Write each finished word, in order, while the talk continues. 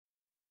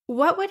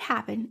What would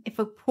happen if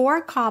a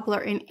poor cobbler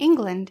in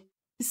England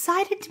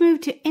decided to move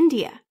to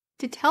India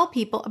to tell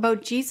people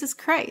about Jesus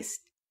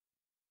Christ?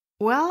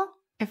 Well,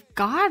 if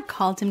God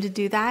called him to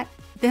do that,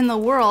 then the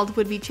world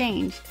would be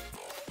changed.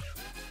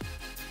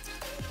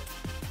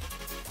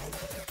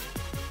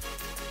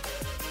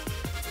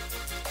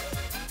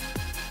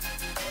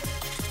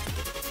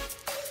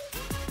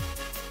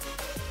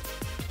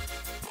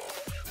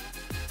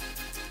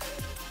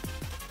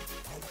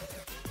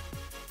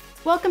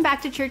 Welcome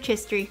back to Church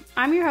History.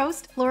 I'm your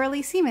host, Laura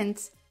Lee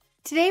Siemens.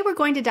 Today we're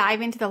going to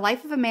dive into the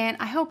life of a man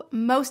I hope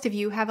most of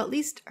you have at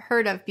least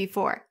heard of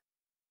before.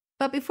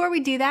 But before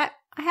we do that,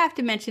 I have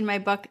to mention my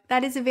book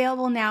that is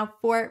available now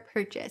for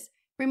purchase.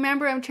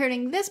 Remember, I'm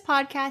turning this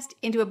podcast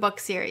into a book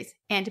series,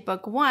 and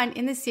book 1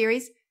 in the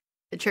series,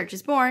 The Church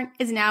is Born,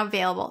 is now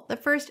available. The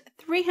first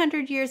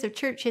 300 years of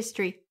church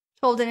history,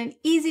 told in an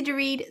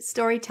easy-to-read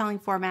storytelling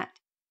format.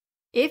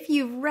 If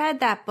you've read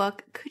that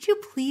book, could you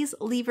please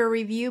leave a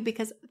review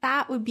because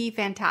that would be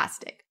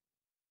fantastic.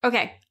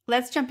 Okay,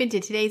 let's jump into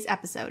today's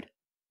episode.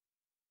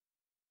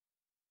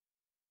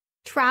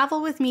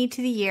 Travel with me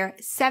to the year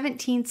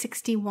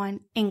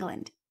 1761,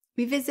 England.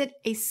 We visit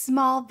a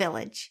small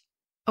village.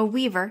 A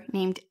weaver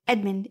named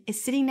Edmund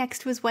is sitting next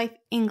to his wife,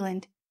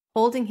 England,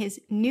 holding his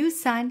new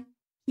son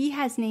he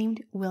has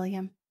named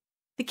William.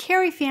 The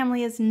Carey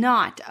family is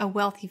not a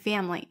wealthy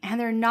family, and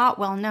they're not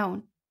well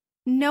known.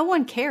 No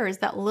one cares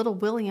that little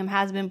William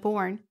has been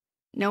born.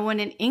 No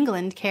one in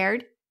England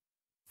cared.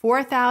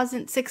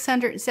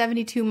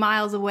 4,672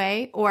 miles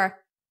away, or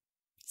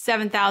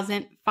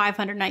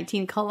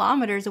 7,519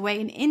 kilometers away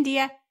in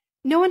India,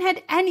 no one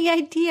had any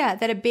idea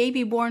that a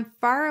baby born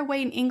far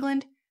away in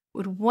England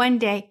would one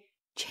day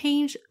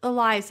change the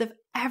lives of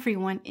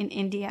everyone in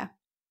India.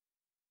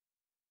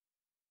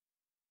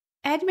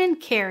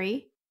 Edmund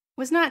Carey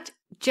was not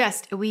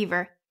just a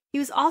weaver. He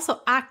was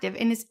also active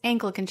in his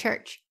Anglican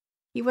church.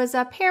 He was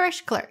a parish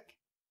clerk.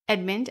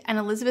 Edmund and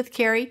Elizabeth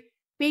Carey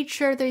made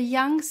sure their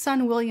young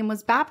son William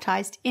was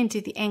baptized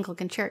into the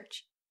Anglican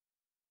church.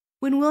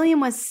 When William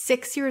was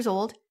 6 years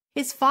old,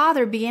 his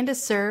father began to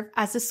serve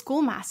as a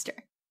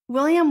schoolmaster.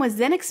 William was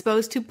then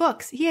exposed to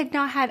books he had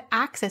not had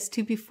access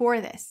to before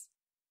this.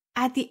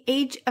 At the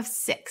age of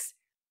 6,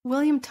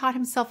 William taught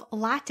himself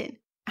Latin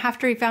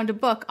after he found a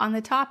book on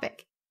the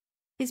topic.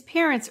 His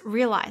parents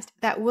realized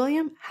that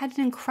William had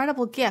an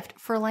incredible gift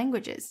for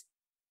languages.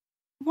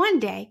 One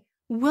day,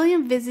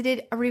 William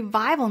visited a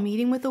revival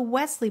meeting with the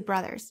Wesley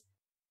brothers.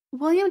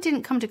 William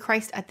didn't come to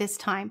Christ at this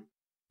time,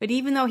 but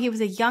even though he was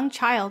a young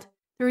child,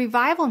 the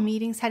revival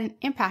meetings had an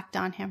impact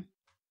on him.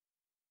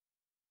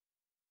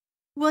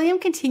 William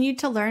continued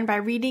to learn by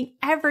reading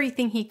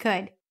everything he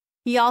could.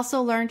 He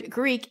also learned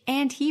Greek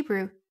and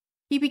Hebrew.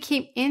 He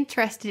became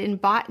interested in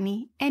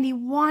botany, and he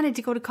wanted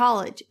to go to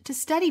college to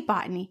study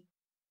botany.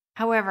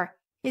 However,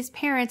 his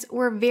parents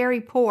were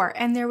very poor,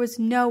 and there was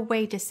no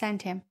way to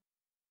send him.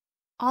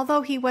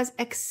 Although he was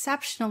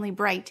exceptionally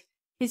bright,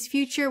 his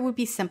future would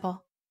be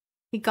simple.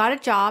 He got a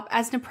job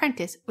as an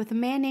apprentice with a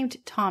man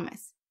named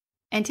Thomas,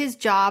 and his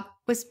job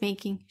was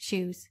making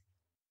shoes.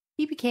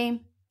 He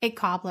became a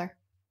cobbler.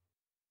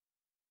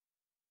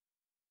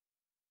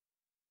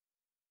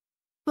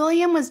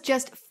 William was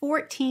just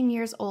 14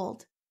 years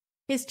old.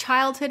 His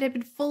childhood had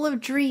been full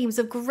of dreams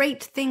of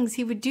great things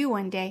he would do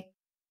one day.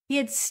 He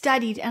had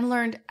studied and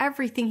learned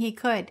everything he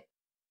could.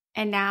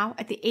 And now,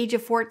 at the age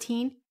of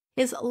 14,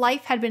 his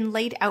life had been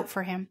laid out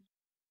for him.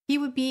 He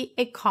would be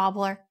a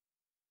cobbler.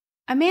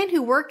 A man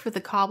who worked with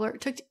the cobbler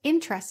took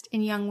interest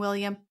in young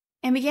William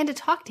and began to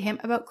talk to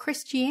him about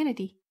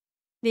Christianity.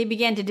 They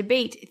began to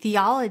debate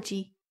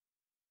theology.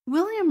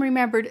 William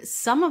remembered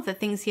some of the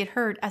things he had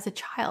heard as a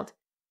child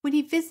when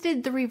he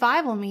visited the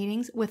revival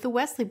meetings with the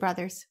Wesley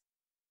brothers.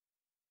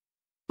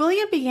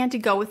 William began to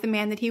go with the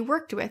man that he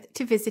worked with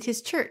to visit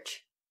his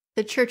church.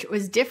 The church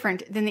was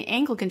different than the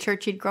Anglican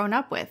church he'd grown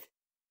up with.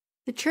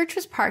 The church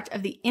was part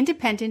of the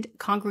independent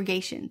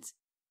congregations.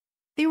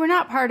 They were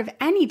not part of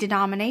any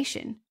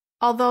denomination,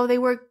 although they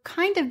were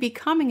kind of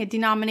becoming a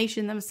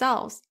denomination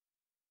themselves.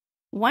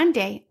 One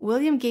day,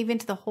 William gave in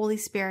to the Holy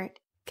Spirit,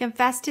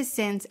 confessed his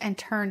sins, and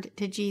turned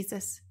to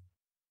Jesus.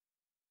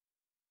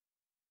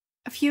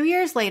 A few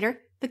years later,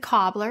 the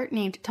cobbler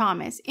named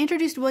Thomas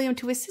introduced William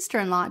to his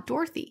sister-in-law,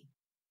 Dorothy.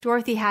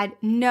 Dorothy had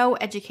no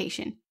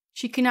education.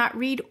 She could not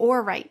read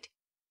or write.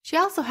 She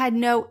also had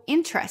no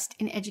interest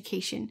in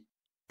education.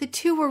 The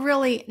two were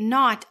really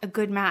not a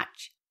good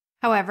match.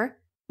 However,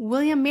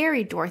 William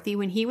married Dorothy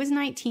when he was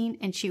 19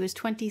 and she was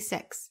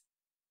 26.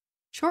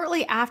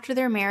 Shortly after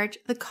their marriage,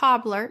 the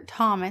cobbler,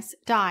 Thomas,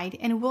 died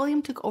and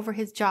William took over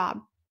his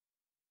job.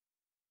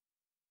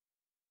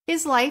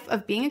 His life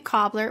of being a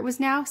cobbler was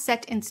now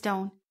set in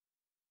stone.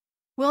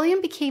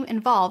 William became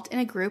involved in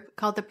a group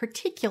called the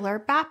Particular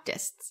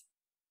Baptists.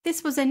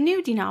 This was a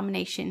new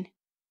denomination.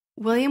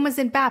 William was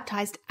then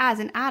baptized as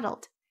an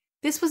adult.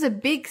 This was a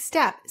big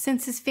step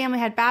since his family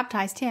had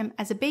baptized him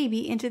as a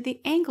baby into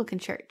the Anglican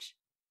Church.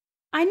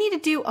 I need to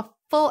do a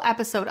full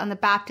episode on the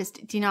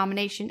Baptist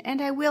denomination, and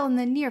I will in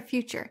the near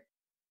future.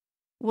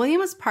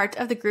 William was part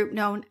of the group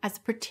known as the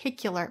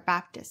Particular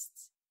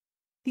Baptists.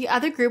 The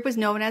other group was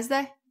known as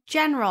the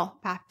General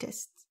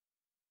Baptists.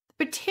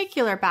 The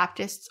Particular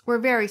Baptists were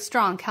very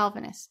strong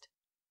Calvinists.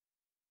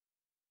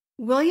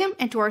 William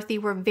and Dorothy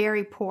were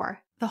very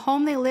poor. The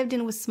home they lived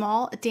in was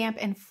small, damp,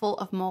 and full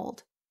of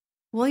mold.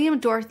 William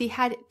and Dorothy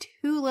had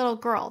 2 little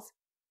girls.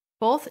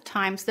 Both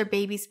times their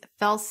babies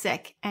fell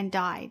sick and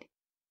died.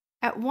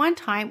 At one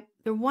time,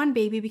 their one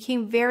baby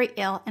became very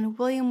ill, and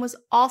William was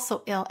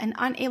also ill and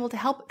unable to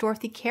help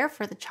Dorothy care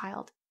for the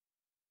child.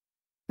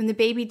 When the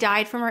baby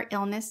died from her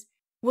illness,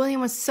 William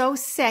was so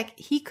sick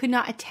he could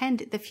not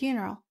attend the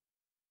funeral.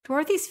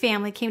 Dorothy's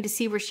family came to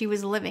see where she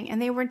was living,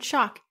 and they were in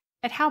shock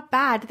at how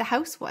bad the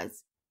house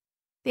was.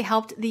 They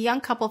helped the young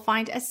couple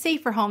find a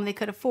safer home they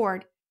could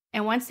afford,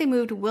 and once they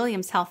moved,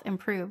 William's health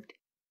improved.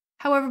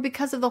 However,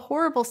 because of the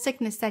horrible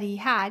sickness that he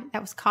had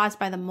that was caused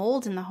by the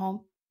mold in the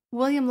home,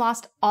 William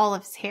lost all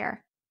of his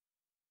hair.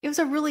 It was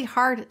a really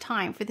hard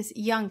time for this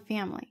young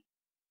family.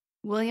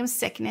 William's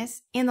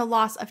sickness and the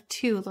loss of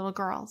 2 little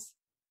girls.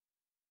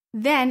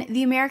 Then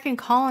the American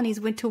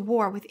colonies went to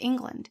war with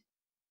England.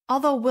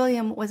 Although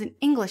William was an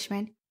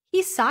Englishman,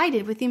 he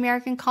sided with the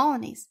American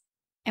colonies.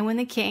 And when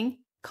the king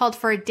called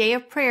for a day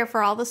of prayer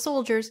for all the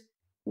soldiers,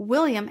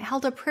 William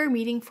held a prayer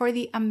meeting for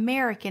the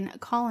American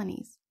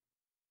colonies.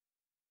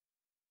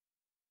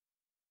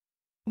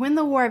 When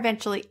the war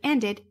eventually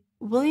ended,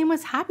 William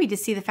was happy to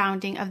see the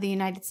founding of the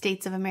United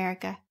States of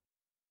America.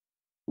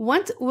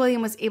 Once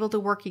William was able to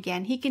work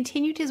again, he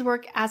continued his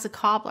work as a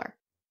cobbler,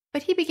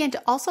 but he began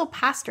to also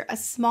pastor a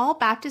small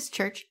Baptist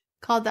church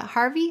called the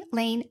Harvey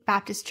Lane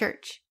Baptist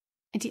Church,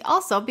 and he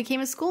also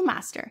became a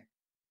schoolmaster.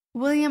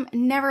 William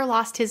never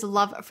lost his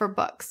love for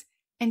books,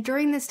 and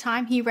during this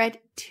time he read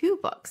 2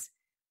 books.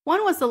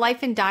 One was the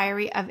life and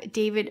diary of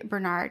David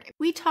Bernard.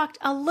 We talked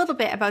a little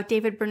bit about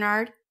David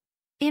Bernard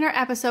in our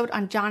episode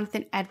on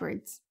Jonathan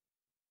Edwards.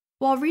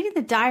 While reading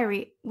the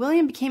diary,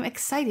 William became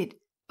excited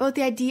about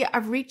the idea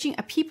of reaching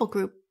a people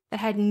group that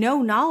had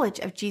no knowledge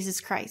of Jesus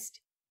Christ.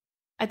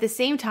 At the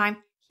same time,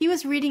 he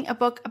was reading a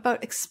book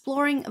about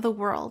exploring the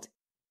world.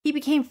 He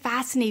became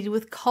fascinated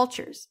with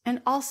cultures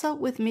and also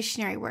with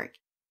missionary work.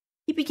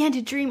 He began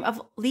to dream of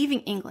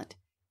leaving England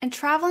and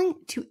traveling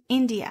to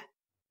India,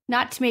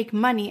 not to make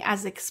money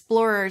as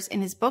explorers in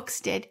his books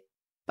did,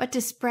 but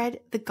to spread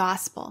the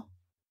gospel.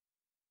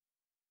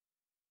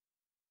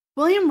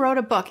 William wrote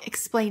a book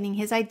explaining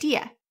his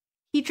idea.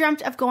 He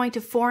dreamt of going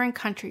to foreign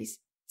countries,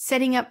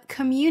 setting up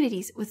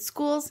communities with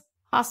schools,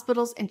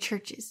 hospitals, and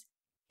churches.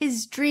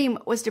 His dream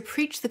was to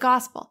preach the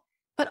gospel,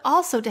 but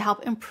also to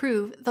help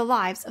improve the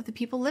lives of the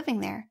people living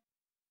there.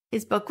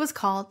 His book was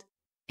called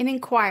An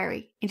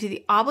Inquiry into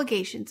the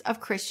Obligations of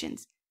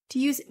Christians to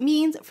Use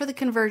Means for the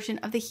Conversion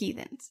of the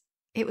Heathens.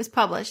 It was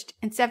published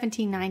in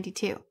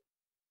 1792.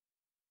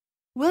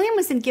 William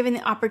was then given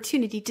the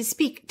opportunity to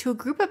speak to a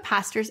group of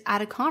pastors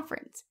at a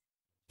conference.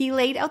 He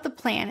laid out the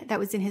plan that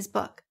was in his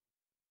book.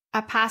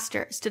 A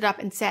pastor stood up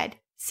and said,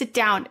 "Sit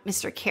down,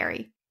 Mr.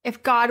 Carey.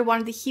 If God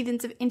wanted the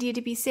heathens of India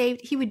to be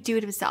saved, he would do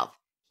it himself.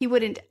 He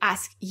wouldn't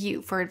ask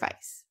you for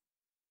advice."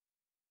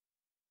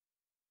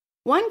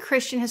 One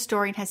Christian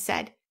historian has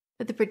said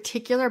that the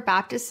Particular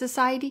Baptist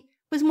Society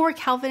was more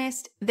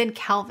Calvinist than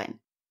Calvin.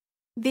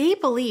 They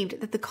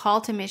believed that the call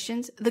to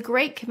missions, the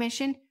Great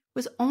Commission,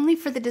 was only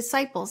for the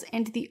disciples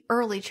and the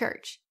early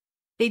church.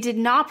 They did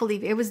not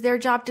believe it was their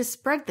job to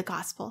spread the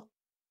gospel.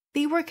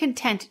 They were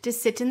content to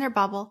sit in their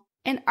bubble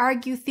and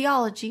argue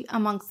theology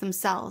amongst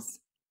themselves.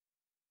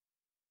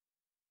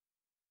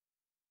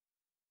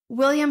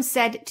 William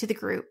said to the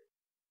group,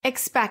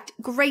 "Expect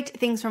great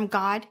things from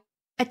God.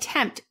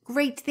 Attempt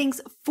great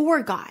things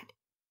for God."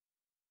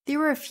 There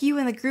were a few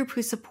in the group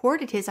who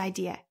supported his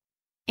idea: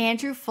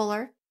 Andrew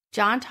Fuller,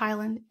 John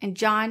Tyland, and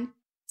John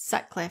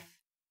Sutcliffe.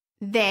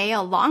 They,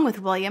 along with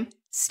William,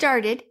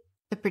 started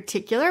the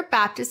Particular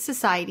Baptist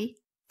Society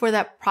for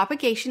the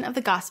propagation of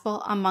the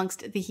gospel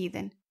amongst the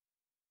heathen.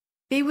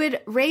 They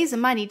would raise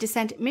money to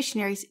send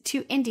missionaries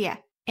to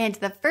India, and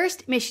the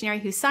first missionary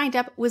who signed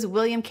up was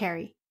William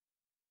Carey.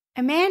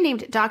 A man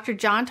named Dr.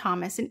 John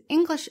Thomas, an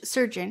English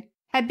surgeon,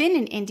 had been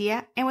in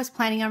India and was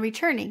planning on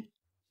returning.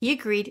 He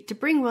agreed to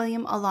bring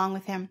William along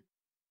with him.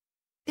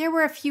 There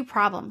were a few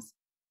problems.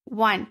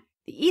 1.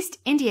 The East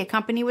India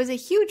Company was a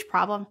huge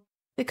problem.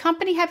 The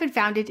company had been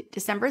founded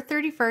December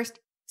 31st,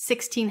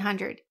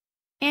 1600,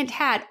 and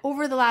had,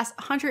 over the last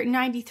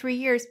 193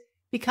 years,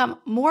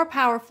 become more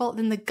powerful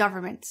than the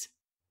governments.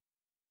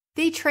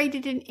 They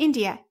traded in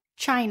India,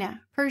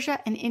 China,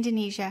 Persia, and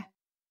Indonesia.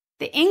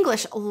 The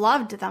English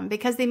loved them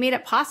because they made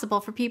it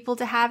possible for people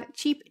to have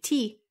cheap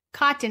tea,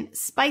 cotton,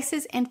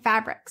 spices, and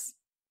fabrics.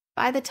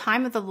 By the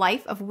time of the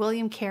life of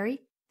William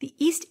Carey, the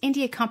East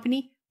India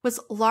Company was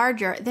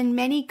larger than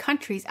many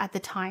countries at the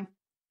time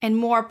and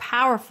more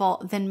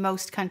powerful than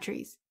most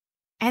countries.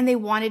 And they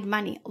wanted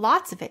money,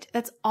 lots of it.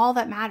 That's all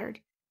that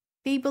mattered.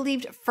 They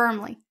believed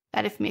firmly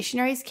that if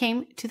missionaries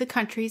came to the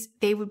countries,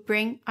 they would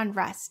bring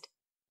unrest,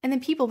 and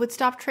then people would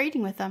stop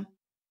trading with them.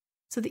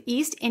 So the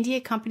East India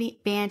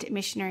Company banned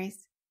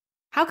missionaries.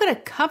 How could a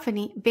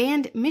company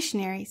ban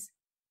missionaries?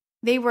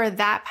 They were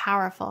that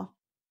powerful.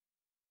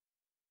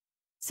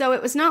 So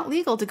it was not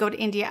legal to go to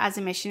India as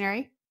a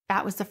missionary.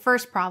 That was the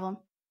first problem.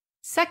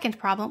 Second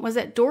problem was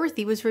that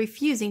Dorothy was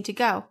refusing to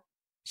go.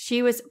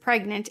 She was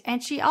pregnant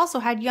and she also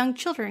had young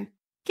children.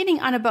 Getting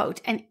on a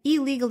boat and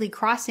illegally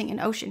crossing an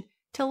ocean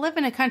to live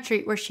in a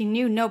country where she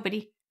knew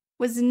nobody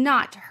was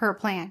not her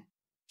plan.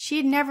 She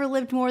had never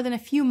lived more than a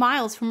few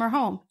miles from her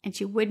home, and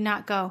she would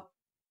not go.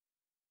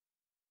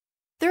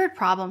 Third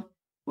problem,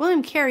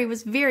 William Carey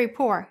was very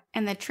poor,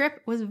 and the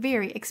trip was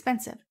very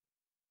expensive.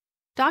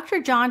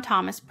 Dr. John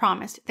Thomas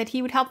promised that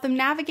he would help them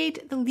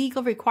navigate the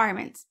legal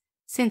requirements,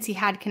 since he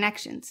had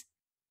connections,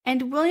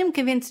 and William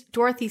convinced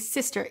Dorothy's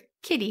sister,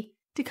 Kitty,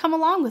 to come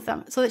along with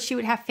them so that she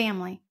would have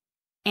family,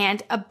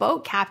 and a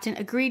boat captain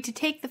agreed to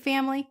take the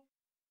family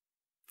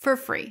for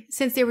free,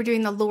 since they were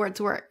doing the Lord's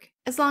work,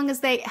 as long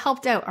as they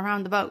helped out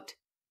around the boat.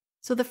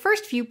 So the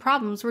first few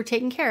problems were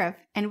taken care of,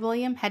 and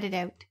William headed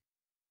out.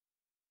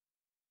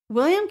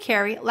 William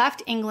Carey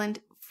left England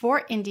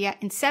for India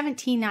in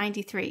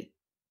 1793.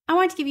 I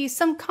want to give you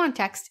some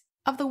context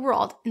of the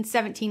world in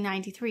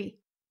 1793.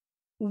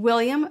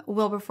 William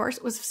Wilberforce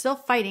was still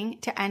fighting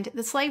to end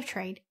the slave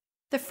trade.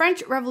 The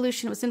French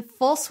Revolution was in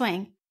full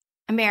swing.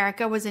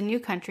 America was a new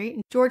country,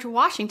 and George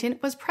Washington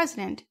was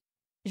president.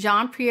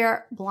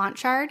 Jean-Pierre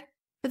Blanchard,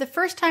 for the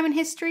first time in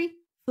history,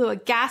 flew a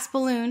gas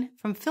balloon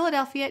from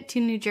Philadelphia to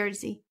New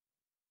Jersey.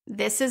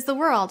 This is the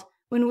world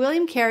when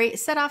William Carey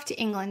set off to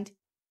England.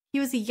 He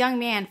was a young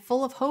man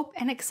full of hope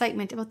and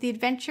excitement about the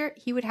adventure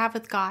he would have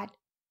with God.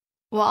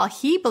 While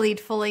he believed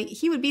fully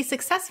he would be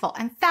successful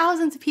and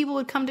thousands of people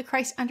would come to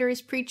Christ under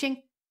his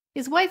preaching,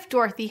 his wife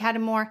Dorothy had a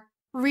more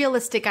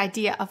realistic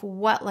idea of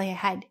what lay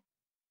ahead.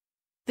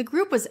 The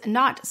group was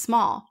not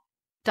small.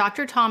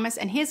 Dr. Thomas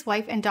and his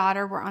wife and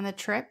daughter were on the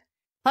trip,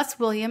 plus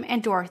William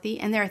and Dorothy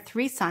and their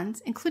 3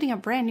 sons, including a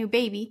brand new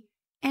baby,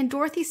 and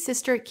Dorothy's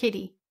sister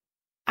Kitty.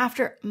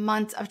 After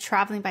months of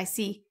traveling by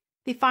sea,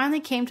 they finally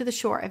came to the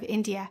shore of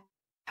India.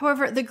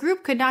 However, the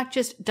group could not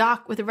just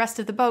dock with the rest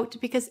of the boat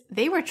because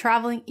they were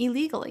traveling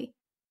illegally.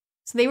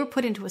 So they were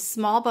put into a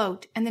small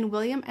boat, and then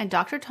William and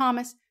Dr.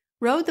 Thomas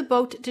rowed the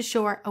boat to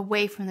shore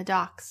away from the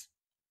docks.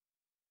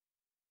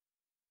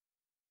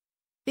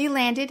 They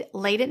landed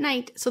late at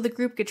night so the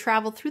group could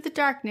travel through the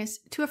darkness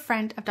to a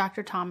friend of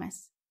Dr.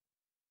 Thomas.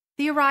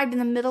 They arrived in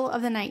the middle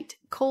of the night,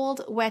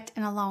 cold, wet,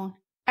 and alone,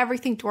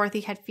 everything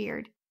Dorothy had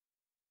feared.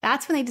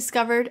 That's when they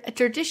discovered a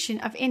tradition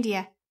of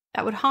India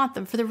that would haunt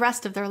them for the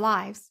rest of their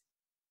lives.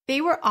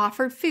 They were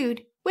offered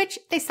food, which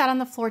they sat on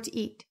the floor to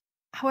eat.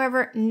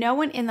 However, no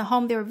one in the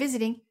home they were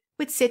visiting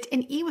would sit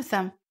and eat with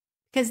them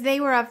because they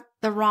were of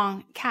the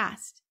wrong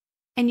caste,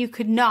 and you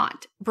could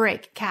not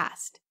break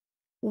caste.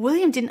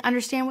 William didn't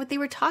understand what they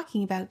were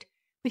talking about,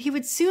 but he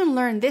would soon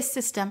learn this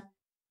system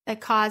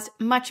that caused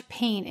much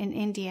pain in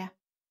India.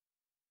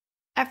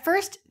 At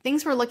first,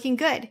 things were looking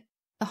good.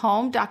 The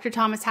home Dr.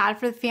 Thomas had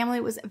for the family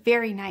was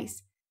very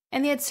nice,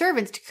 and they had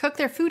servants to cook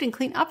their food and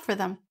clean up for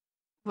them.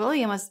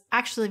 William was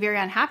actually very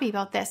unhappy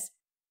about this.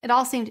 It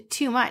all seemed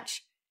too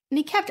much, and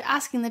he kept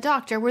asking the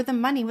doctor where the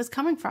money was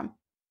coming from.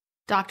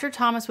 Dr.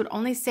 Thomas would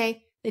only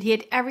say that he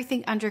had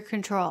everything under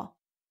control.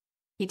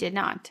 He did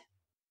not.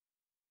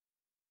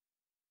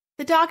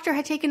 The doctor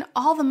had taken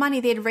all the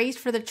money they had raised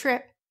for the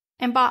trip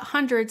and bought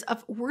hundreds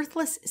of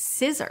worthless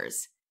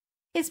scissors.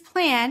 His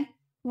plan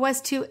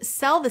was to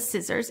sell the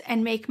scissors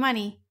and make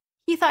money.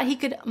 He thought he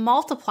could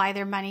multiply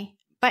their money,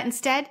 but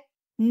instead,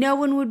 no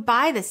one would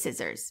buy the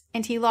scissors,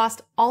 and he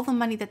lost all the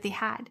money that they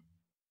had.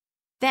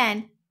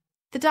 Then,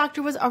 the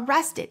doctor was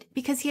arrested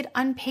because he had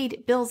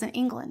unpaid bills in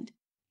England.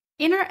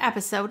 In our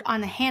episode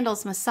on the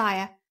Handel's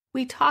Messiah,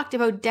 we talked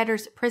about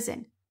debtor's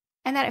prison,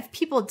 and that if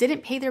people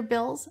didn't pay their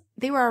bills,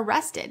 they were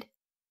arrested.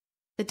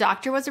 The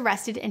doctor was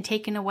arrested and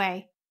taken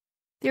away.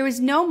 There was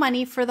no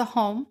money for the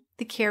home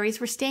the Careys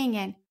were staying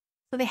in,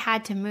 so they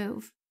had to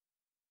move.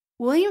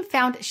 William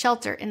found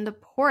shelter in the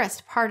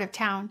poorest part of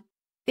town.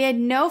 They had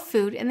no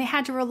food, and they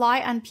had to rely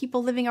on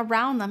people living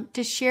around them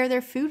to share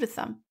their food with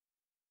them.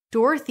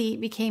 Dorothy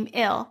became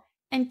ill,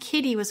 and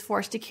Kitty was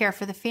forced to care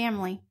for the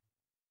family.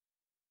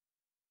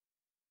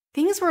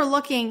 Things were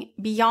looking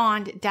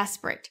beyond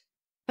desperate,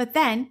 but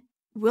then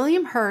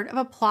William heard of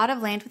a plot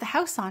of land with a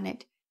house on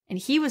it, and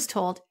he was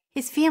told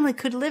his family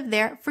could live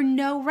there for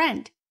no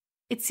rent.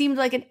 It seemed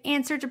like an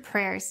answer to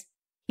prayers.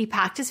 He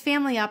packed his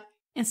family up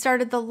and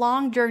started the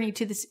long journey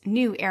to this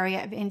new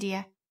area of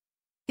India.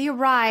 They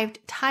arrived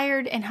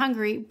tired and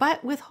hungry,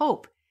 but with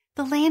hope.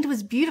 The land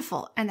was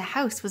beautiful and the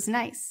house was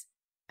nice.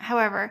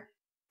 However,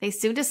 they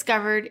soon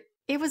discovered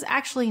it was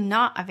actually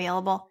not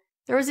available.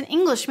 There was an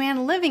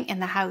Englishman living in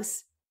the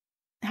house.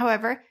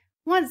 However,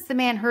 once the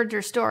man heard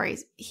their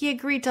stories, he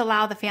agreed to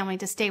allow the family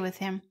to stay with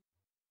him.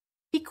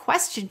 He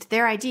questioned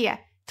their idea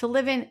to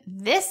live in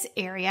this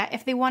area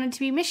if they wanted to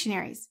be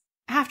missionaries.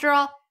 After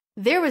all,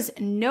 there was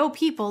no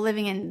people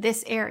living in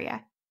this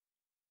area.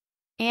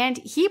 And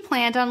he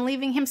planned on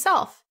leaving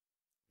himself.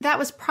 That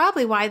was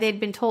probably why they'd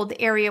been told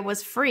the area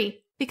was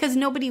free, because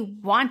nobody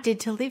wanted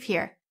to live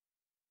here.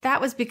 That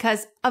was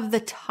because of the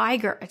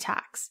tiger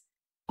attacks.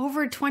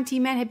 Over 20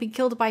 men had been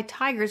killed by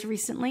tigers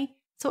recently,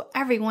 so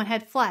everyone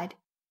had fled.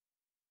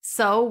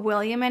 So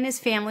William and his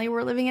family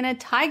were living in a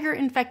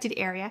tiger-infected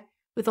area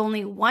with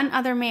only one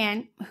other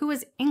man who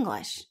was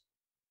English.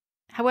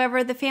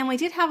 However, the family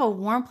did have a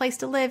warm place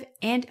to live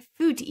and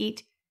food to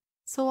eat,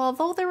 so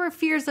although there were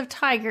fears of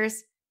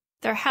tigers,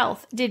 their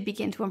health did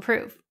begin to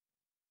improve.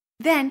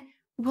 Then,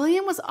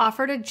 William was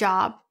offered a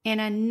job in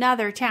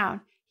another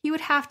town. He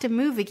would have to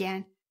move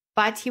again,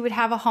 but he would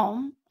have a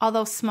home,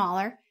 although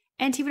smaller,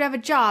 and he would have a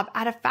job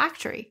at a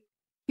factory.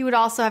 He would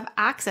also have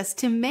access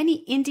to many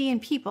Indian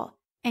people,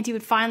 and he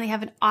would finally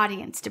have an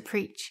audience to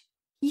preach.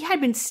 He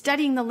had been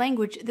studying the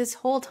language this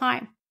whole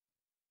time,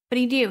 but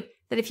he knew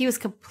that if he was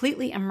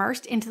completely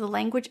immersed into the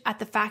language at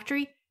the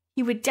factory,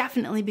 he would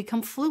definitely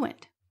become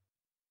fluent.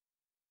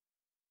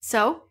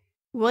 So,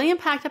 William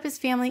packed up his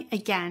family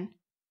again.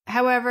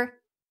 However,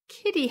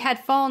 Kitty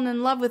had fallen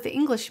in love with the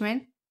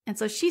Englishman, and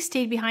so she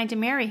stayed behind to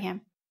marry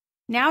him.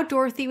 Now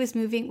Dorothy was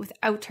moving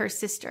without her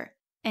sister,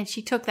 and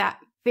she took that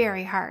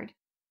very hard.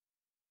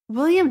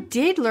 William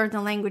did learn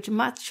the language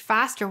much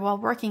faster while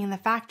working in the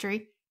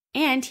factory,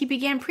 and he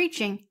began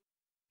preaching.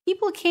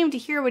 People came to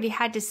hear what he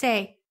had to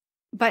say,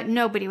 but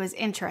nobody was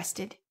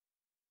interested.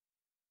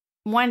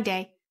 One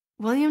day,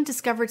 William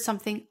discovered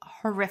something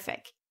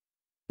horrific.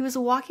 He was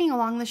walking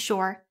along the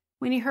shore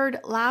when he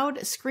heard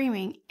loud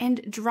screaming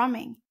and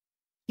drumming.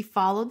 He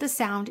followed the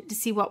sound to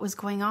see what was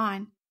going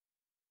on.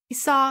 He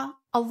saw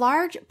a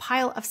large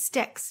pile of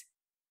sticks,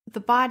 with the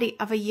body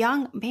of a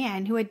young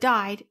man who had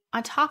died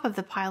on top of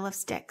the pile of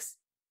sticks.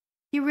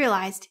 He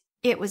realized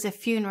it was a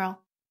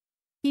funeral.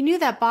 He knew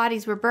that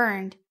bodies were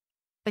burned,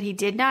 but he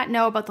did not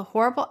know about the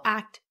horrible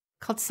act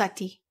called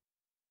sati.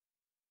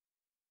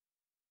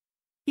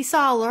 He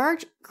saw a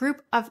large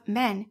group of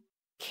men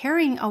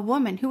carrying a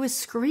woman who was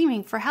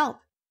screaming for help.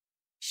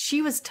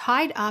 She was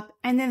tied up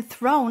and then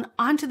thrown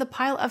onto the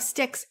pile of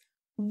sticks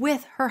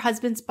with her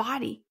husband's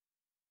body.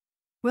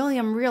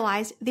 William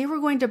realized they were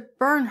going to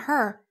burn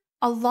her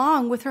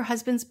along with her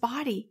husband's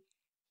body.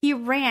 He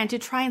ran to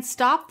try and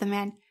stop the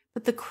men,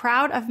 but the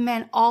crowd of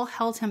men all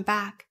held him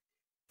back.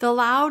 The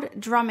loud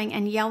drumming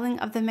and yelling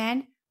of the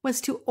men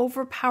was to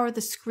overpower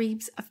the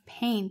screams of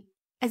pain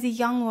as the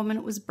young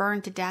woman was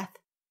burned to death.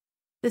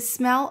 The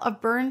smell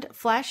of burned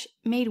flesh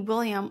made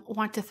William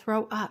want to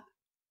throw up.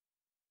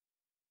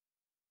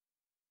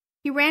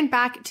 He ran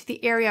back to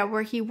the area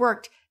where he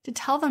worked to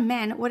tell the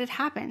men what had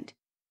happened,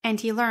 and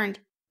he learned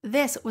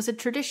this was a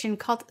tradition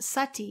called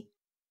sati,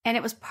 and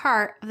it was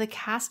part of the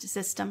caste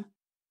system.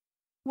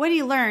 What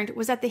he learned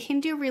was that the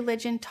Hindu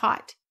religion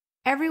taught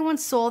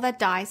everyone's soul that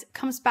dies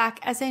comes back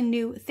as a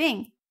new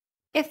thing.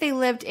 If they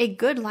lived a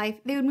good life,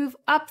 they would move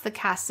up the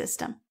caste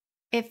system.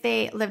 If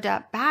they lived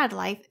a bad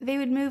life, they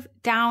would move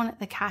down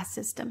the caste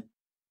system.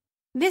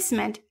 This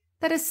meant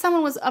that if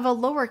someone was of a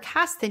lower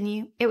caste than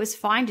you, it was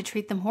fine to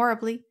treat them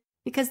horribly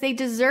because they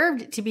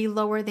deserved to be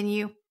lower than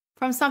you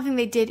from something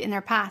they did in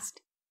their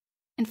past.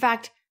 In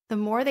fact, the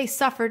more they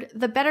suffered,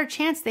 the better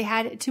chance they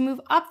had to move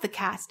up the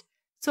caste,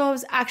 so it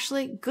was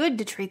actually good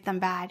to treat them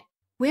bad.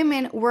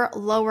 Women were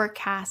lower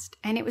caste,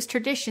 and it was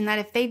tradition that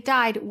if they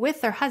died with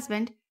their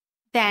husband,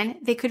 then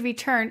they could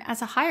return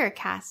as a higher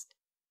caste.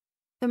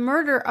 The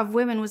murder of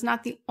women was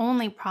not the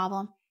only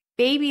problem.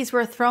 Babies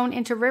were thrown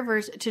into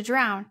rivers to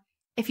drown.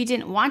 If you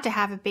didn't want to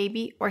have a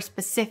baby, or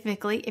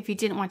specifically if you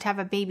didn't want to have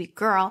a baby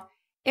girl,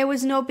 it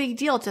was no big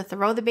deal to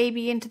throw the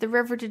baby into the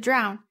river to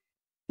drown,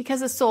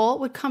 because the soul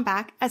would come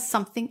back as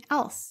something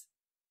else.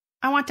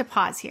 I want to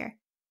pause here.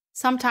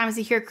 Sometimes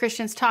you hear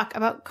Christians talk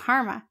about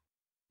karma.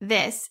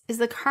 This is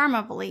the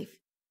karma belief.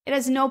 It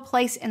has no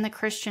place in the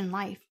Christian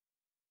life.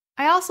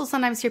 I also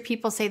sometimes hear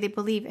people say they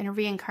believe in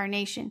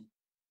reincarnation.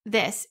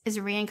 This is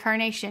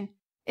reincarnation.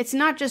 It's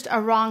not just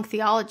a wrong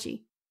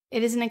theology.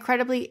 It is an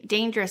incredibly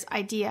dangerous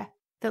idea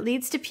that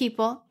leads to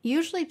people,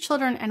 usually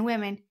children and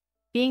women,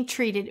 being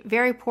treated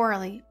very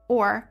poorly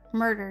or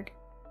murdered.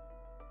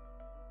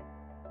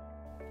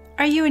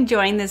 Are you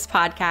enjoying this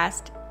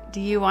podcast?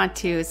 Do you want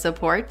to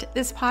support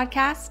this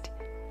podcast?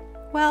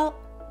 Well,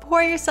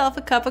 pour yourself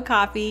a cup of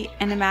coffee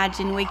and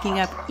imagine waking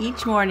up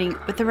each morning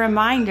with a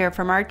reminder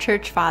from our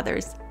church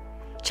fathers.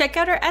 Check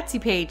out our Etsy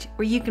page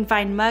where you can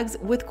find mugs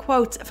with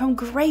quotes from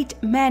great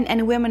men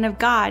and women of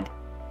God.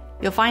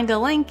 You'll find a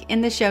link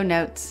in the show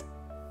notes.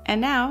 And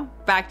now,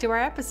 back to our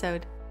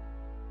episode.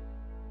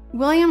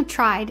 William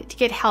tried to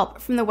get help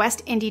from the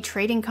West India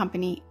Trading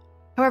Company.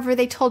 However,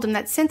 they told him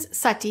that since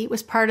sati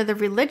was part of the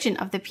religion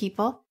of the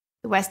people,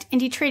 the West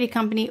India Trading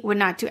Company would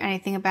not do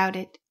anything about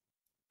it.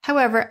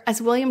 However,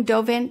 as William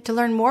dove in to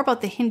learn more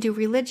about the Hindu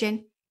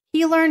religion,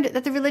 he learned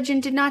that the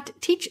religion did not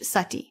teach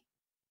sati.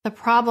 The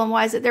problem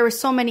was that there were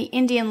so many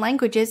Indian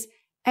languages,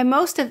 and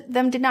most of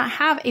them did not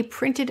have a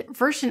printed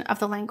version of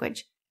the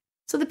language.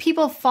 So the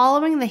people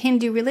following the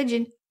Hindu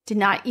religion did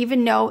not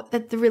even know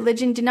that the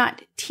religion did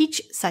not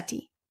teach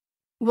sati.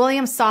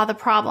 William saw the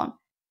problem.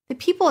 The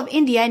people of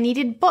India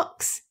needed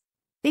books.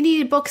 They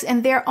needed books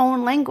in their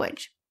own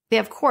language. They,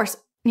 of course,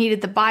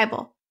 needed the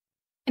Bible.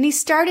 And he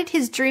started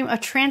his dream of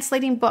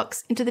translating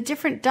books into the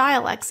different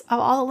dialects of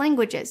all the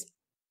languages.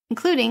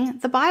 including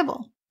the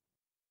Bible.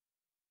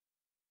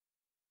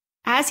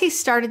 As he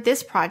started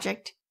this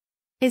project,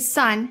 his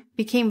son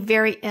became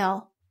very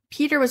ill.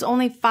 Peter was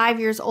only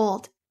 5 years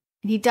old,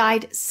 and he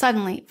died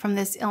suddenly from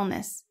this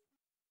illness.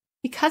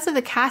 Because of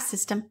the caste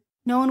system,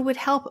 no one would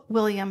help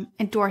William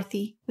and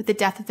Dorothy with the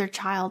death of their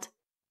child.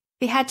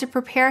 They had to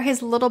prepare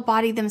his little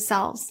body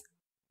themselves.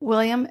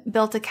 William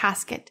built a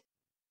casket.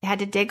 They had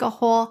to dig a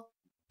hole,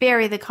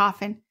 bury the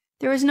coffin.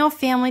 There was no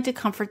family to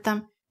comfort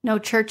them, no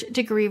church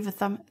to grieve with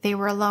them. They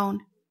were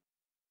alone.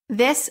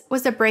 This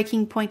was a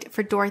breaking point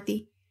for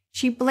Dorothy.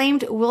 She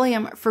blamed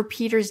William for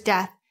Peter's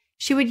death.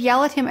 She would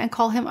yell at him and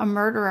call him a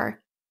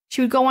murderer.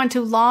 She would go on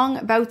to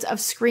long bouts of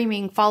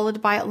screaming,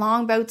 followed by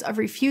long bouts of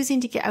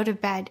refusing to get out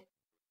of bed.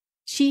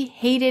 She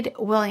hated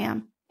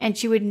William, and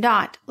she would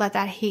not let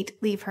that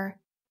hate leave her.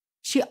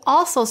 She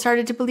also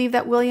started to believe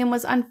that William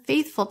was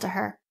unfaithful to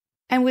her,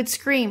 and would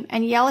scream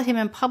and yell at him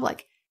in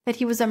public that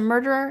he was a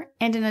murderer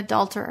and an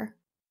adulterer.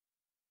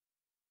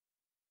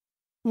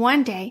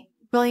 One day,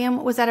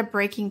 William was at a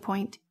breaking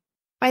point.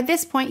 By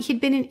this point,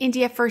 he'd been in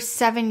India for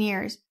 7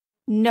 years.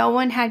 No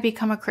one had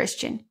become a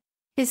Christian.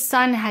 His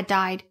son had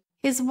died.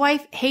 His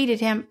wife hated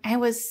him and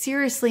was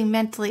seriously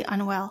mentally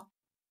unwell.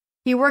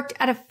 He worked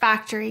at a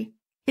factory.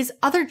 His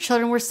other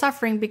children were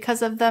suffering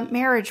because of the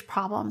marriage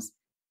problems.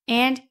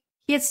 And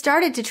he had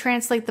started to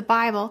translate the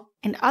Bible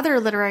and other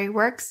literary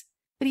works,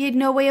 but he had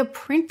no way of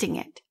printing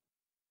it.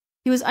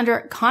 He was under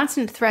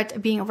constant threat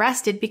of being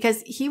arrested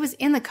because he was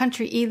in the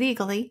country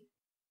illegally,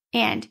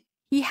 and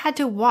he had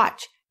to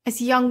watch as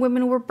young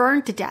women were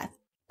burned to death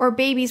or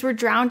babies were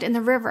drowned in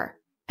the river,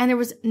 and there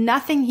was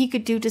nothing he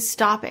could do to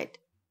stop it.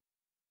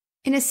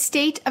 In a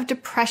state of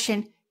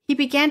depression, he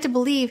began to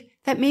believe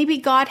that maybe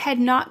God had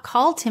not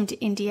called him to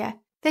India,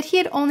 that he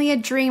had only a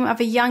dream of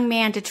a young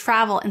man to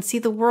travel and see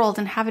the world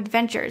and have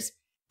adventures,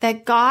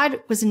 that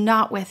God was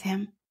not with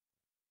him.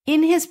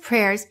 In his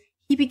prayers,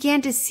 he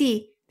began to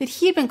see that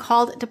he had been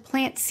called to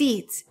plant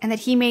seeds and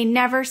that he may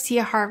never see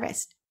a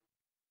harvest.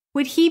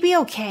 Would he be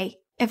okay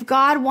if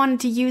God wanted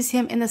to use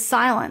him in the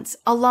silence,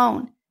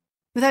 alone,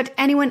 without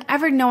anyone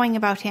ever knowing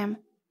about him?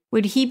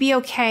 Would he be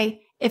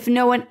okay if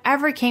no one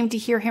ever came to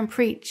hear him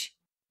preach?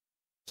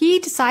 He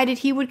decided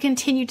he would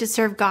continue to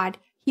serve God.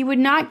 He would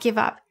not give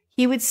up.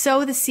 He would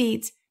sow the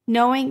seeds,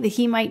 knowing that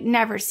he might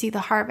never see the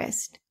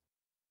harvest.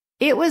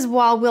 It was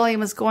while William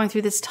was going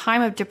through this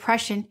time of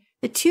depression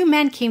that 2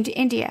 men came to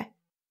India,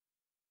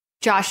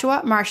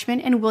 Joshua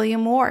Marshman and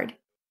William Ward.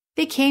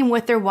 They came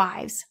with their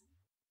wives.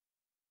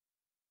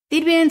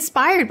 They'd been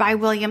inspired by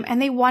William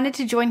and they wanted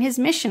to join his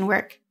mission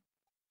work.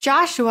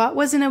 Joshua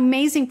was an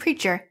amazing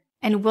preacher,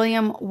 and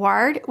William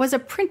Ward was a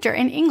printer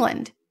in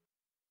England.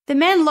 The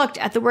men looked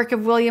at the work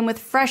of William with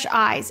fresh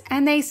eyes,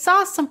 and they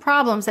saw some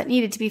problems that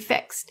needed to be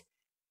fixed.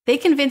 They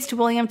convinced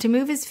William to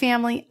move his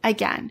family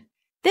again.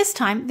 This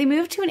time, they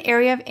moved to an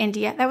area of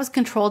India that was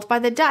controlled by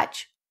the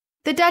Dutch.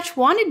 The Dutch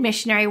wanted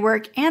missionary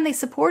work, and they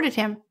supported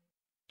him.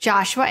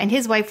 Joshua and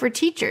his wife were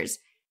teachers.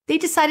 They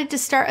decided to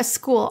start a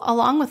school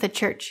along with the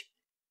church.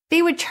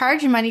 They would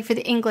charge money for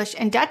the English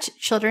and Dutch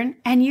children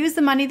and use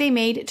the money they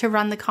made to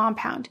run the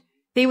compound.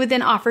 They would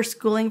then offer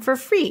schooling for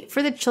free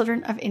for the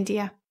children of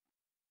India.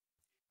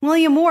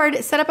 William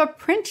Ward set up a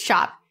print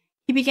shop.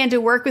 He began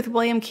to work with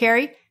William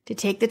Carey to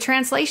take the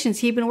translations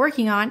he'd been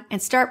working on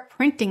and start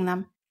printing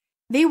them.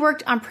 They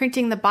worked on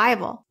printing the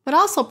Bible, but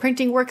also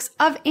printing works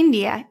of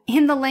India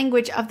in the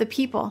language of the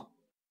people.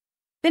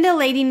 Then a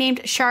lady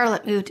named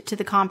Charlotte moved to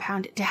the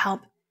compound to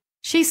help.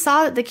 She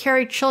saw that the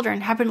Carey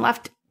children had been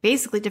left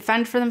basically to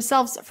fend for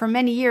themselves for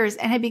many years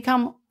and had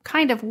become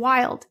kind of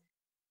wild.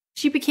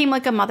 She became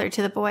like a mother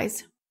to the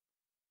boys.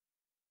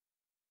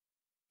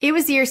 It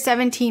was the year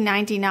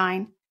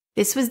 1799.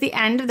 This was the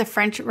end of the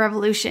French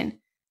Revolution.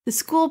 The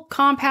school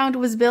compound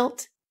was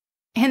built,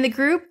 and the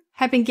group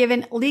had been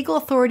given legal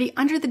authority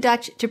under the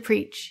Dutch to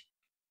preach.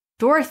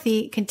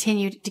 Dorothy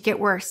continued to get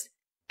worse.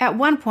 At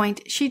one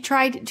point, she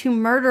tried to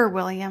murder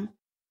William.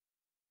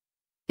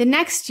 The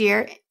next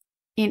year,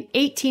 in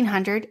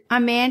 1800, a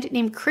man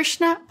named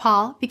Krishna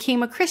Pal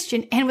became a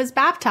Christian and was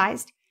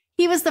baptized.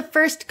 He was the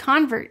first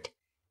convert.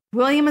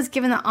 William was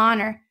given the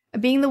honor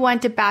of being the one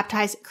to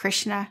baptize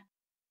Krishna.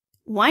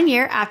 1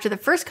 year after the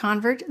first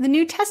convert, the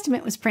New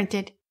Testament was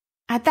printed.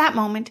 At that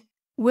moment,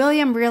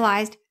 William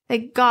realized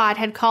that God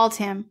had called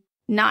him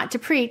not to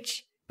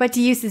preach, but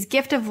to use his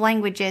gift of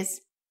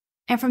languages.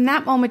 And from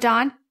that moment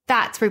on,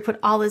 that's where he put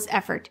all his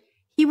effort.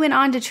 He went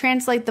on to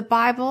translate the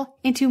Bible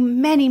into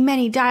many,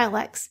 many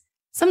dialects.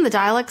 Some of the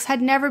dialects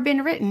had never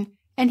been written,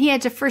 and he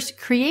had to first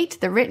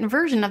create the written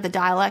version of the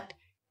dialect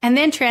and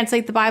then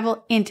translate the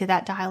Bible into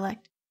that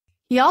dialect.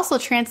 He also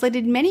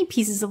translated many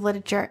pieces of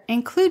literature,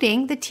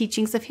 including the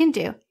teachings of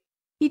Hindu.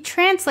 He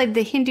translated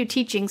the Hindu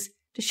teachings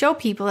to show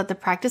people that the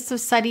practice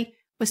of study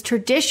was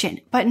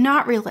tradition, but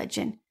not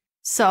religion,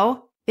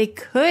 so they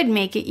could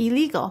make it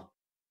illegal.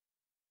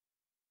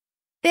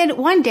 Then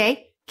one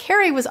day,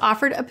 Carey was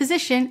offered a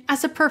position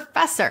as a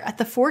professor at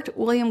the Fort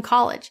William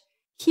College.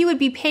 He would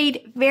be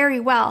paid very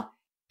well,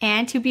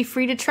 and he'd be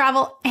free to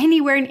travel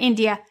anywhere in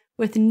India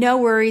with no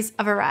worries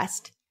of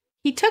arrest.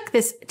 He took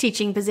this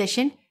teaching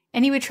position,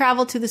 and he would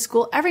travel to the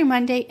school every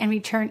Monday and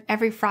return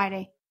every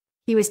Friday.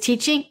 He was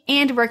teaching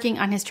and working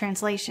on his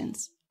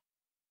translations.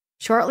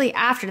 Shortly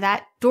after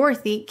that,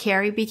 Dorothy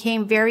Carey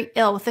became very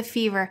ill with a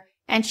fever,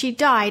 and she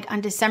died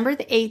on December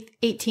 8,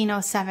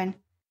 1807.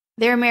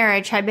 Their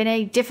marriage had been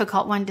a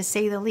difficult one, to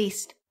say the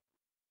least.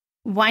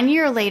 1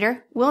 year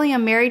later,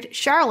 William married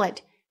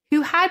Charlotte,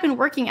 who had been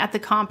working at the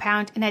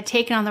compound and had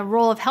taken on the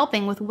role of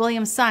helping with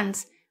William's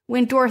sons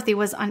when Dorothy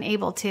was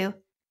unable to.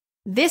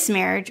 This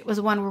marriage was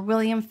one where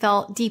William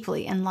fell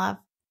deeply in love.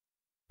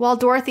 While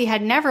Dorothy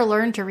had never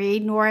learned to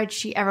read, nor had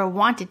she ever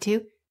wanted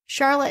to,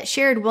 Charlotte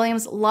shared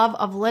William's love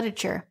of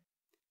literature.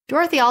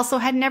 Dorothy also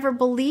had never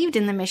believed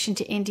in the mission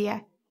to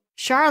India.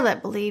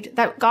 Charlotte believed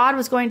that God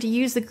was going to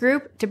use the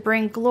group to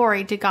bring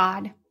glory to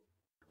God.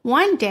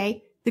 One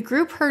day, the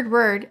group heard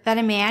word that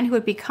a man who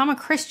had become a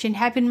Christian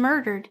had been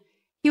murdered.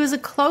 He was a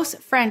close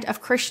friend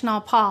of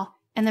Krishna Paul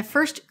and the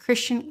first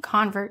Christian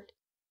convert.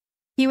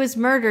 He was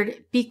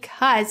murdered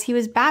because he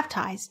was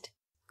baptized.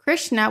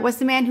 Krishna was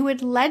the man who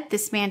had led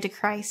this man to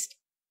Christ.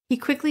 He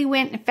quickly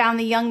went and found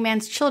the young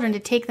man's children to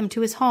take them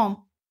to his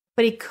home,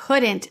 but he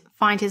couldn't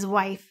find his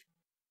wife.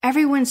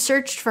 Everyone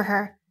searched for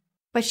her,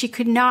 but she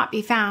could not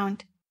be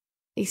found.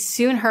 They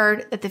soon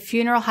heard that the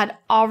funeral had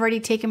already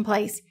taken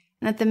place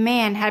and that the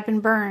man had been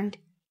burned.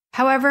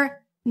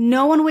 However,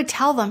 no one would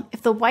tell them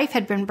if the wife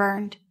had been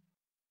burned.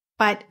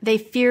 But they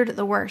feared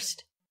the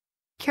worst.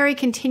 Carey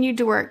continued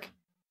to work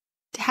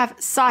to have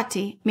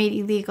sati made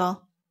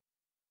illegal.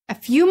 A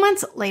few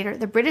months later,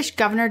 the British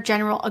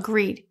Governor-General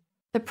agreed.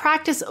 The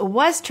practice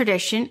was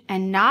tradition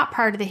and not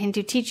part of the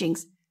Hindu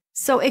teachings,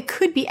 so it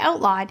could be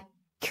outlawed.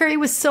 Carey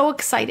was so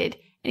excited,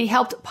 and he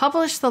helped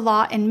publish the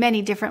law in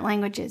many different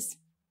languages.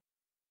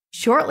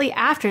 Shortly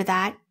after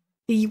that,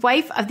 the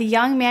wife of the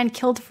young man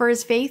killed for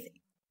his faith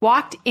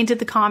walked into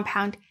the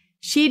compound.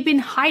 She had been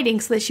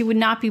hiding so that she would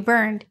not be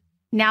burned.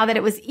 Now that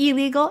it was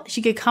illegal,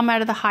 she could come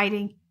out of the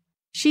hiding.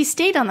 She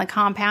stayed on the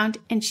compound,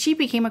 and she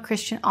became a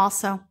Christian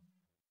also.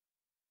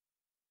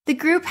 The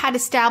group had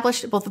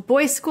established both a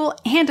boys' school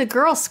and a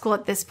girls' school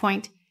at this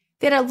point.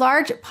 They had a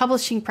large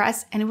publishing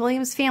press, and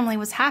William's family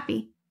was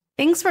happy.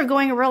 Things were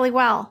going really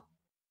well.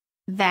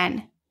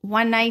 Then,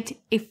 one night,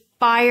 a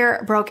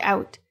fire broke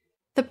out.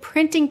 The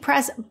printing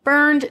press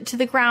burned to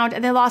the ground,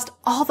 and they lost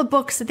all the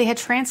books that they had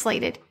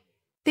translated.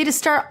 They had to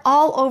start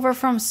all over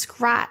from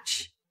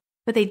scratch.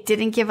 But they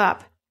didn't give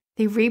up.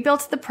 They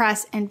rebuilt the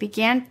press and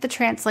began the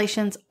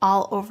translations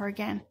all over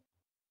again.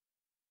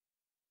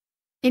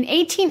 In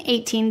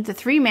 1818, the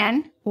three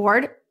men,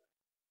 Ward,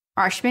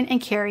 Marshman, and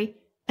Carey,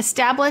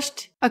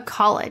 established a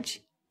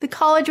college. The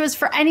college was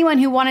for anyone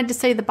who wanted to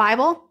study the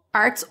Bible,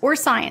 arts, or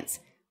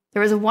science.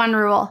 There was one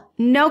rule: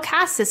 no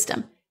caste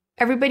system.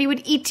 Everybody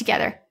would eat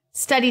together,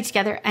 study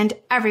together, and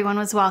everyone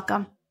was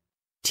welcome.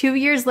 2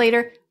 years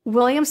later,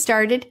 William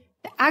started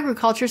the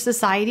Agriculture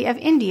Society of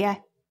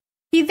India.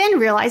 He then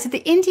realized that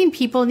the Indian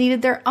people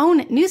needed their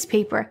own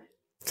newspaper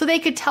so they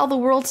could tell the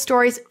world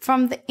stories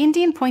from the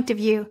Indian point of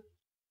view,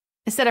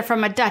 instead of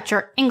from a Dutch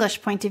or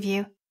English point of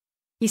view.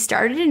 He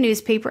started a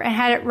newspaper and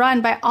had it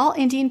run by all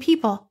Indian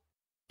people.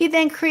 He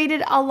then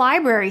created a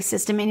library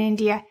system in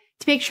India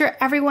to make sure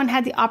everyone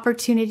had the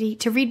opportunity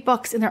to read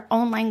books in their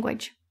own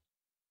language.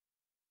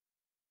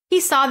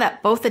 He saw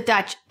that both the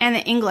Dutch and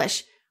the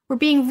English were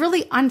being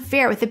really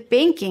unfair with the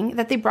banking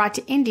that they brought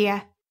to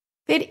India.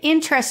 They had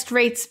interest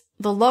rates,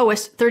 the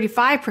lowest,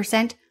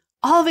 35%,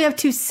 all the way up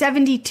to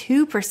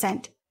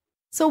 72%.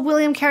 So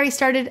William Carey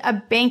started a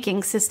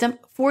banking system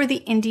for the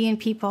Indian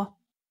people.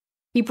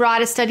 He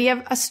brought a study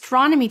of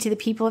astronomy to the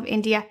people of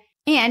India,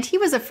 and he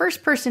was the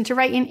first person to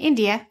write in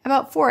India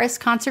about forest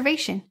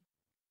conservation.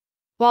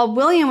 While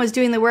William was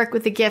doing the work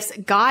with the gifts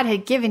God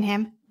had given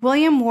him,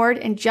 William Ward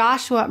and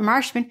Joshua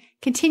Marshman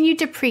continued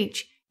to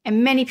preach,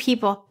 and many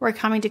people were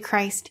coming to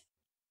Christ.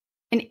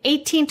 In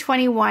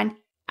 1821,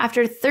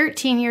 after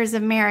 13 years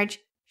of marriage,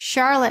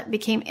 Charlotte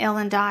became ill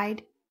and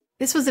died.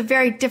 This was a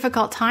very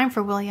difficult time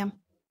for William.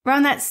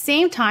 Around that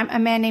same time, a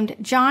man named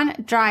John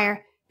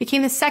Dyer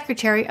became the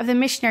secretary of the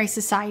Missionary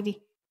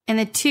Society, and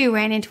the two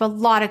ran into a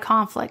lot of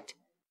conflict.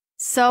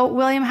 So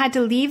William had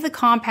to leave the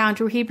compound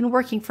where he'd been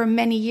working for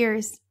many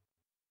years.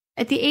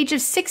 At the age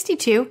of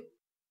 62,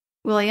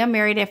 William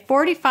married a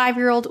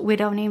 45-year-old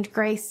widow named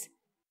Grace.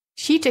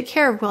 She took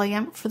care of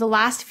William for the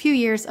last few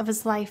years of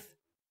his life.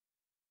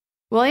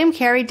 William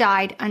Carey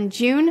died on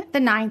June the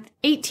 9th,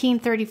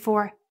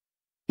 1834.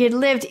 He had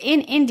lived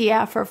in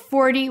India for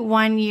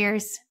 41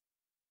 years.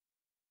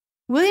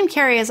 William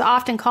Carey is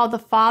often called the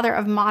father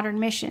of modern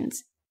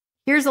missions.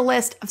 Here's a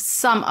list of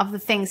some of the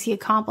things he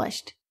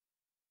accomplished.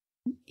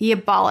 He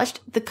abolished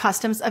the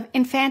customs of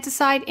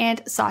infanticide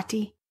and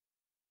sati.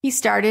 He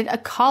started a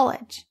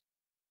college.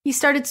 He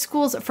started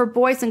schools for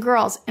boys and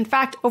girls. In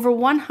fact, over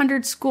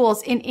 100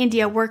 schools in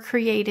India were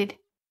created.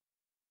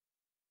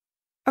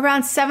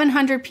 Around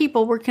 700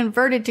 people were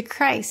converted to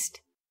Christ.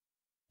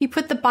 He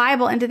put the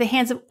Bible into the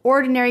hands of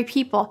ordinary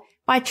people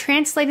by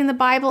translating the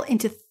Bible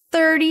into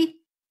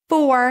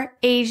 34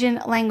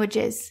 Asian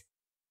languages.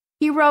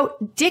 He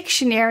wrote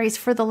dictionaries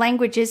for the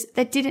languages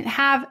that didn't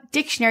have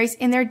dictionaries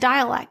in their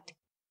dialect.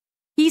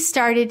 He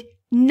started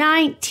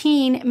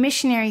 19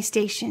 missionary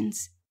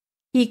stations.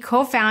 He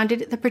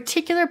co-founded the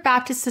Particular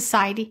Baptist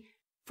Society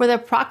for the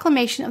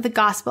Proclamation of the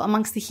Gospel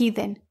amongst the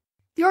Heathen.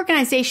 The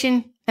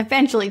organization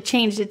eventually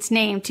changed its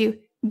name to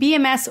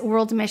BMS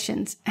World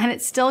Missions, and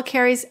it still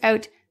carries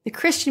out the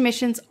Christian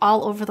missions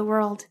all over the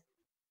world.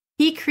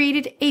 He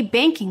created a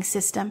banking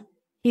system.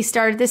 He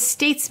started The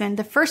Statesman,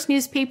 the first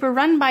newspaper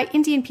run by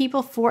Indian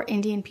people for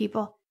Indian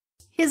people.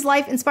 His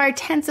life inspired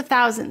tens of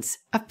thousands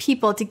of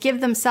people to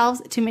give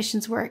themselves to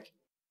missions work.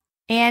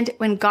 And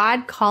when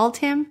God called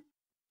him,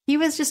 he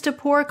was just a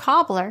poor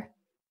cobbler,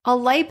 a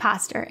lay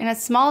pastor in a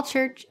small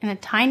church in a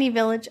tiny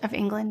village of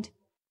England.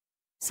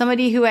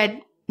 Somebody who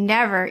had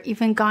never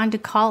even gone to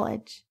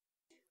college.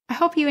 I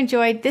hope you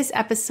enjoyed this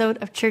episode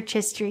of Church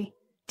History.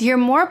 To hear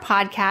more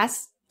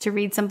podcasts, to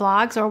read some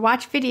blogs, or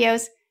watch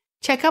videos,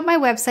 check out my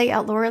website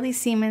at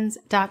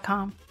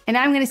lauraleesiemens.com. And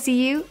I'm going to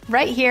see you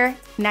right here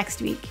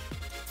next week.